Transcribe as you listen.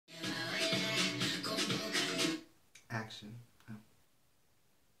reaction. Oh.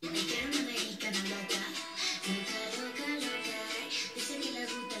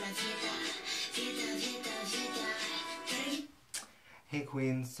 Hey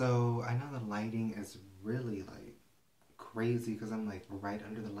Queen, so I know the lighting is really like crazy because I'm like right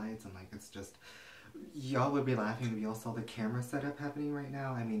under the lights and like it's just, y'all would be laughing if y'all saw the camera setup happening right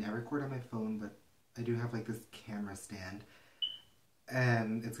now. I mean, I record on my phone, but I do have like this camera stand.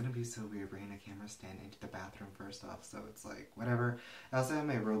 And it's gonna be so weird bringing a camera stand into the bathroom first off, so it's like, whatever. I also have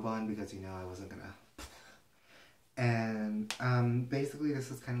my robe on because, you know, I wasn't gonna... And, basically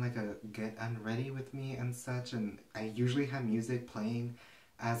this is kind of like a get unready with me and such, and I usually have music playing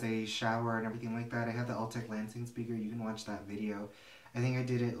as a shower and everything like that. I have the Altec Lansing speaker, you can watch that video. I think I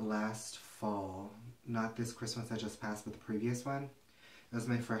did it last fall, not this Christmas that just passed, but the previous one. It was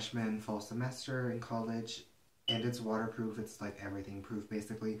my freshman fall semester in college. And it's waterproof, it's like everything proof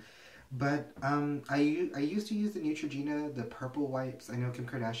basically. But I used to use the Neutrogena, the purple wipes. I know Kim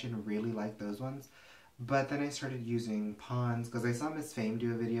Kardashian really liked those ones. But then I started using Pond's because I saw Miss Fame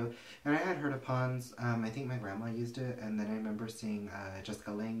do a video. And I had heard of Pond's. I think my grandma used it. And then I remember seeing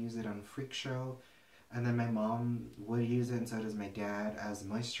Jessica Lange use it on Freak Show. And then my mom would use it, and so does my dad, as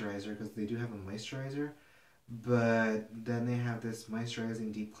moisturizer because they do have a moisturizer. But then they have this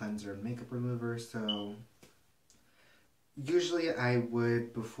moisturizing deep cleanser makeup remover, so... Usually I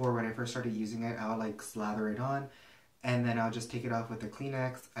would, before when I first started using it, I would like slather it on and then I'll just take it off with a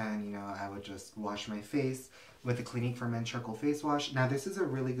Kleenex and, you know, I would just wash my face with the Clinique for Men Charcoal Face Wash. Now this is a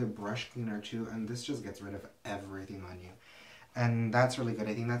really good brush cleaner too, and this just gets rid of everything on you. And that's really good.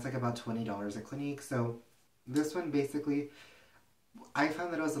 I think that's like about $20 at Clinique. So this one basically, I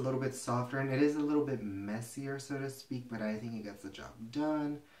found that it was a little bit softer and it is a little bit messier, so to speak, but I think it gets the job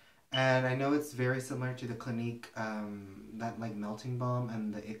done. And I know it's very similar to the Clinique, that like melting balm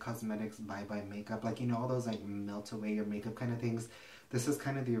and the It Cosmetics Bye Bye Makeup. Like, you know, all those like melt away your makeup kind of things. This is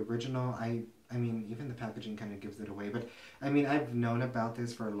kind of the original. I mean, even the packaging kind of gives it away. But, I mean, I've known about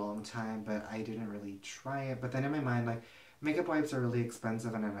this for a long time, but I didn't really try it. But then in my mind, like, makeup wipes are really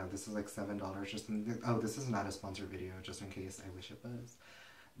expensive. And I know this is like $7 or something. Oh, this is not a sponsored video, just in case. I wish it was.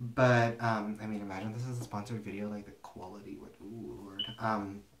 But, I mean, imagine this is a sponsored video. Like, the quality would... Ooh, Lord.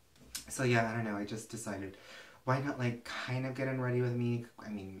 So yeah, I don't know, I just decided, why not like kind of getting ready with me? I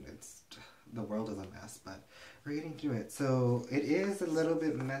mean, it's, the world is a mess, but we're getting through it. So it is a little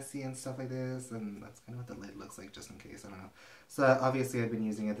bit messy and stuff like this, and that's kind of what the lid looks like, just in case, I don't know. So obviously I've been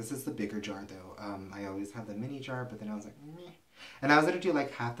using it. This is the bigger jar though. I always have the mini jar, but then I was like, meh. And I was gonna do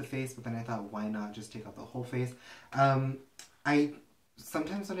like half the face, but then I thought, why not just take out the whole face?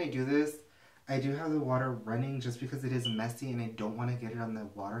 Sometimes when I do this, I do have the water running just because it is messy and I don't want to get it on the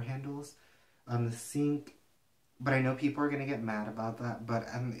water handles on the sink. But I know people are going to get mad about that. But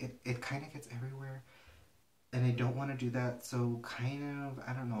it kind of gets everywhere. And I don't want to do that. So kind of,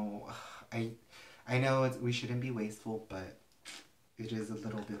 I don't know. I know we shouldn't be wasteful, but it is a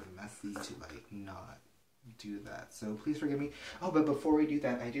little bit messy to like not do that. So please forgive me. Oh, but before we do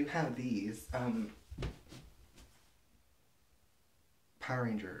that, I do have these Power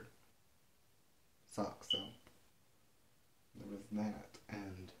Ranger socks, so there was that,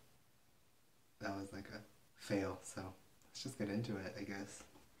 and that was like a fail, so let's just get into it, I guess.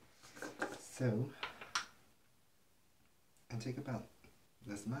 So I take about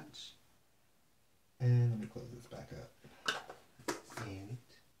this much, and let me close this back up, and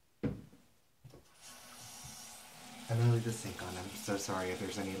I'm gonna leave the sink on. I'm so sorry if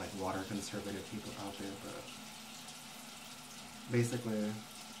there's any like water conservative people out there, but basically,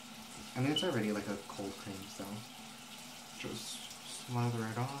 I mean, it's already like a cold cream, so just slather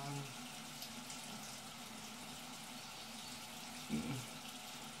it on.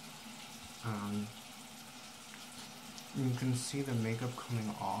 You can see the makeup coming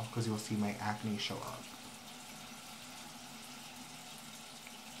off because you'll see my acne show up.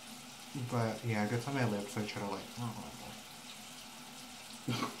 But yeah, it gets on my lips, so I try to like,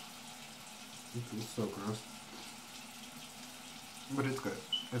 it feels so gross. But it's good.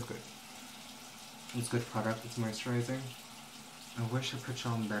 It's good. It's good product. It's moisturizing. I wish I put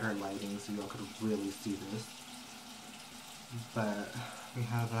y'all on better lighting so y'all could really see this. But we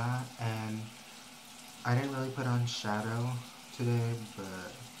have that, and I didn't really put on shadow today,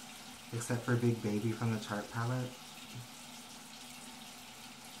 but except for Big Baby from the Tarte palette.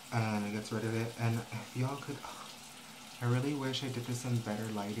 And it gets rid of it. And if y'all could, I really wish I did this in better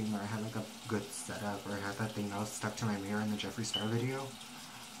lighting, or I had like a good setup, or I had that thing that was stuck to my mirror in the Jeffree Star video.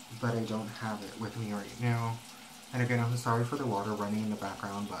 But I don't have it with me right now. And again, I'm sorry for the water running in the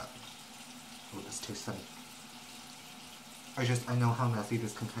background, but oh, this tastes like I know how messy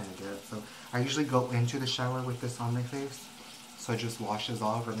this can kind of get. So I usually go into the shower with this on my face. So it just washes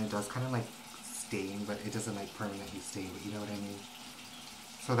off, and it does kind of like stain, but it doesn't like permanently stain, but you know what I mean?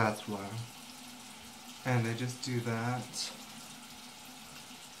 So that's why. And I just do that.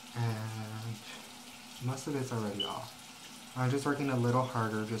 And most of it's already off. I'm just working a little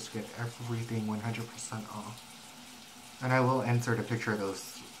harder just to get everything 100% off. And I will insert a picture of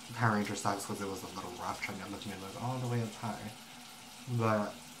those Power Ranger socks because it was a little rough trying to lift my leg all the way up high.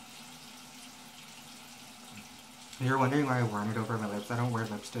 But you're wondering why I worn it over my lips. I don't wear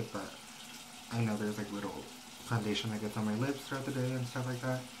lipstick, but I know there's like little foundation that gets on my lips throughout the day and stuff like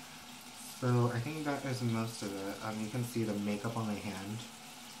that. So I think that is most of it. You can see the makeup on my hand.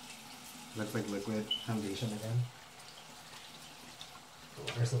 Looks like liquid foundation again.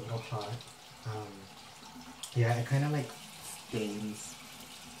 There's a little hot. Yeah, it kind of like stains.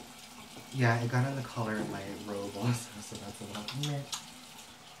 Yeah, it got in the color of my robe also, so that's a little meh.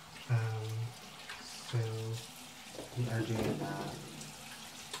 So we are doing that.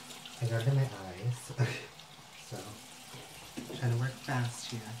 I got it in my eyes. So trying to work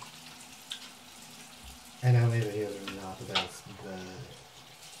fast here. I know my videos are not the best, but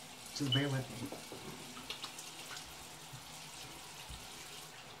just bear with me.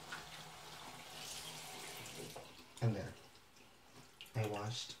 And there. I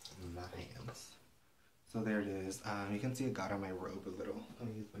washed my hands. So there it is. You can see it got on my robe a little. Let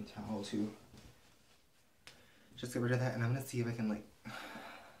me use my towel to just get rid of that. And I'm going to see if I can like,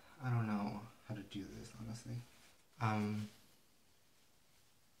 I don't know how to do this, honestly.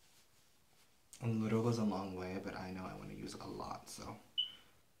 A little goes a long way, but I know I want to use a lot, so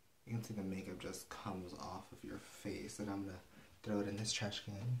you can see the makeup just comes off of your face, and I'm going to throw it in this trash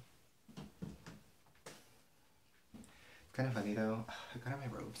can. It's kind of funny though, I got on my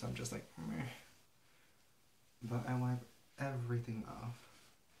robe, so I'm just like, meh. But I wipe everything off.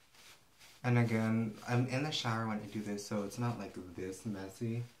 And again, I'm in the shower when I do this, so it's not like this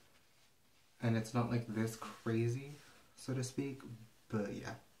messy. And it's not like this crazy, so to speak, but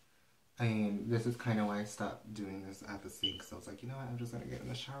yeah. I mean, this is kind of why I stopped doing this at the sink, so I was like, you know what, I'm just gonna get in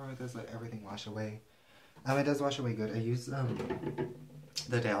the shower with this, let everything wash away. It does wash away good. I use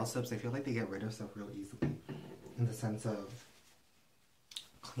the Dial soaps. I feel like they get rid of stuff real easily, in the sense of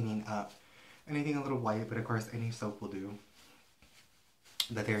cleaning up anything a little white, but of course any soap will do.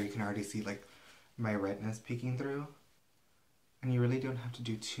 But there you can already see like my redness peeking through, and you really don't have to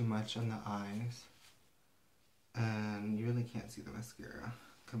do too much on the eyes, and you really can't see the mascara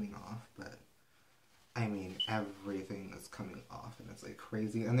coming off, but I mean everything is coming off and it's like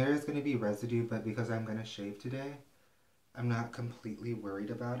crazy. And there is going to be residue, but because I'm going to shave today, I'm not completely worried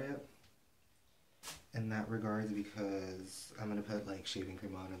about it in that regards, because I'm going to put like shaving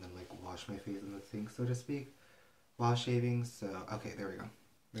cream on and then like wash my face in the sink, so to speak, while shaving. So okay, there we go.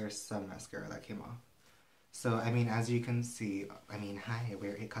 There's some mascara that came off. So I mean, as you can see, I mean, hi,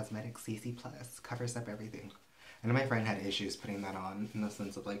 we're a cosmetic CC+, covers up everything. And my friend had issues putting that on, in the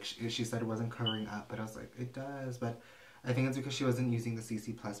sense of like, she said it wasn't covering up, but I was like, it does. But I think it's because she wasn't using the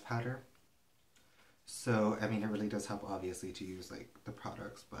CC Plus powder. So, I mean, it really does help, obviously, to use like the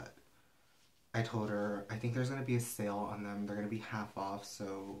products. But I told her, I think there's going to be a sale on them. They're going to be half off.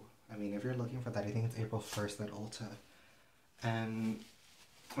 So, I mean, if you're looking for that, I think it's April 1st at Ulta. And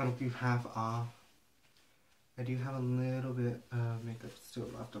it'll be half off. I do have a little bit of makeup still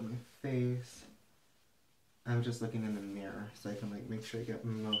left on my face. I'm just looking in the mirror so I can like make sure I get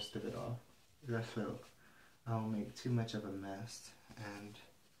most of it off, just so I won't make too much of a mess. And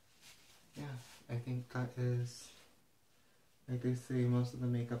yeah, I think that is, like they say, most of the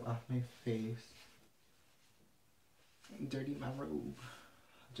makeup off my face. Dirty my robe.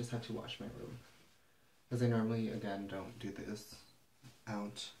 Just had to wash my robe, because I normally, again, don't do this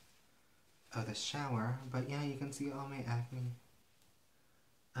out of the shower. But yeah, you can see all my acne.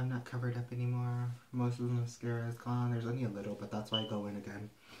 I'm not covered up anymore. Most of the mascara is gone. There's only a little, but that's why I go in again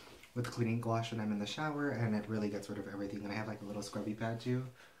with the cleaning gouache when I'm in the shower, and it really gets rid of everything. And I have like a little scrubby pad too,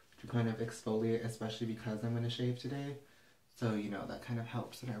 to kind of exfoliate, especially because I'm going to shave today. So, you know, that kind of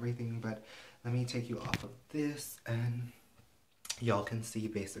helps and everything. But let me take you off of this, and y'all can see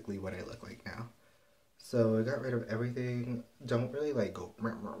basically what I look like now. So I got rid of everything. Don't really like go,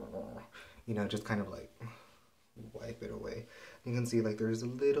 you know, just kind of like wipe it away. You can see like there's a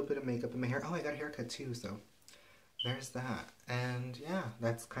little bit of makeup in my hair. Oh, I got a haircut too, so there's that. And yeah,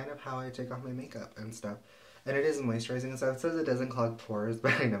 that's kind of how I take off my makeup and stuff. And it is moisturizing and stuff. It says it doesn't clog pores,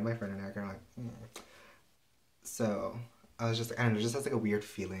 but I know my friend and I are like, So I was just, I don't know, it just has like a weird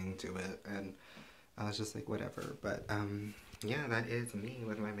feeling to it, and I was just like, whatever. But yeah, that is me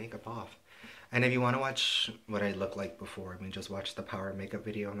with my makeup off. And if you want to watch what I look like before, I mean, just watch the Power Makeup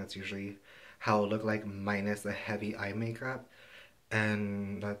video, and that's usually how I look like minus the heavy eye makeup.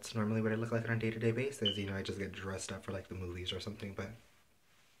 And that's normally what I look like on a day-to-day basis. You know, I just get dressed up for like the movies or something. But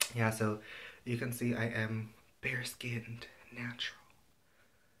yeah, so you can see I am bare-skinned, natural.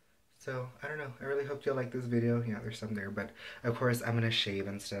 So, I don't know. I really hope you'll like this video. Yeah, there's some there. But, of course, I'm going to shave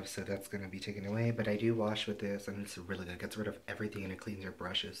and stuff, so that's going to be taken away. But I do wash with this, and it's really good. It gets rid of everything, and it cleans your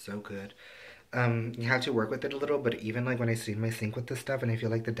brushes so good. You have to work with it a little, but even, like, when I steam my sink with this stuff, and I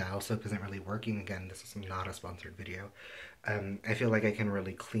feel like the dial soap isn't really working, again, this is not a sponsored video, I feel like I can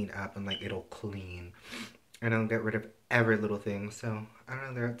really clean up, and, like, it'll clean. And I'll get rid of every little thing. So, I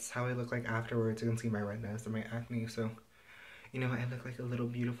don't know. That's how I look like afterwards. You can see my redness and my acne, so... You know, I look like a little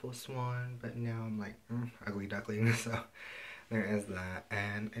beautiful swan, but now I'm like, ugly duckling, so there is that.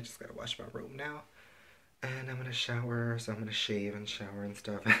 And I just gotta wash my robe now. And I'm gonna shower, so I'm gonna shave and shower and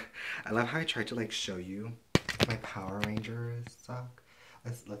stuff. I love how I tried to, like, show you my Power Rangers sock.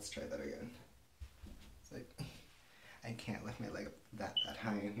 Let's try that again. It's like, I can't lift my leg up that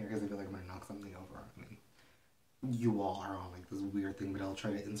high in here because I feel like I'm gonna knock something over. I mean, you all are on, like, this weird thing, but I'll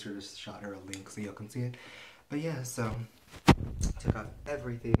try to insert a shot or a link so y'all can see it. But yeah, so... took off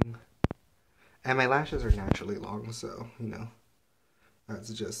everything, and my lashes are naturally long, so you know that's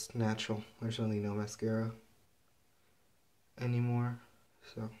just natural. There's really no mascara anymore,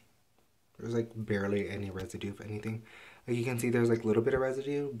 so there's like barely any residue of anything. Like you can see there's like a little bit of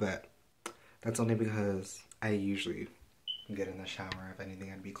residue, but that's only because I usually get in the shower. If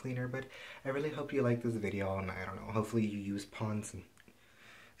anything, I'd be cleaner. But I really hope you like this video, and I don't know, hopefully you use Pond's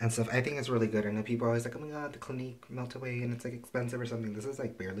and stuff. I think it's really good. I know people are always like, oh my god, the Clinique melt away and it's like expensive or something. This is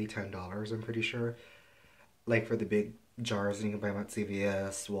like barely $10, I'm pretty sure. Like for the big jars and you can buy them at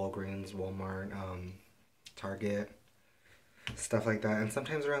CVS, Walgreens, Walmart, Target, stuff like that. And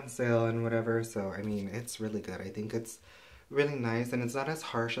sometimes they're on sale and whatever. So I mean, it's really good. I think it's really nice, and it's not as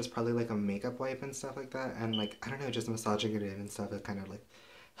harsh as probably like a makeup wipe and stuff like that. And like, I don't know, just massaging it in and stuff, it kind of like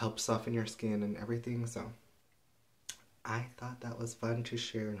helps soften your skin and everything. So I thought that was fun to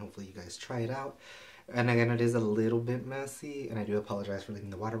share, and hopefully you guys try it out. And again, it is a little bit messy, and I do apologize for leaving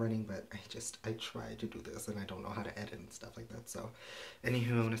the water running, but I try to do this, and I don't know how to edit and stuff like that. So,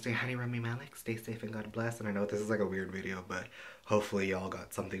 anywho, I want to say hi to Rami Malik, stay safe and God bless. And I know this is like a weird video, but hopefully y'all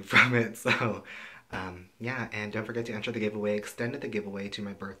got something from it. So, yeah, and don't forget to enter the giveaway. Extended the giveaway to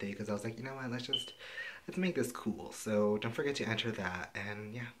my birthday, because I was like, you know what, let's make this cool. So, don't forget to enter that,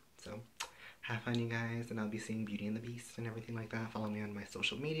 and yeah, so... have fun, you guys, and I'll be seeing Beauty and the Beast and everything like that. Follow me on my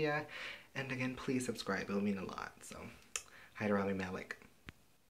social media, and again, please subscribe. It will mean a lot. So, hi to Rami Malik.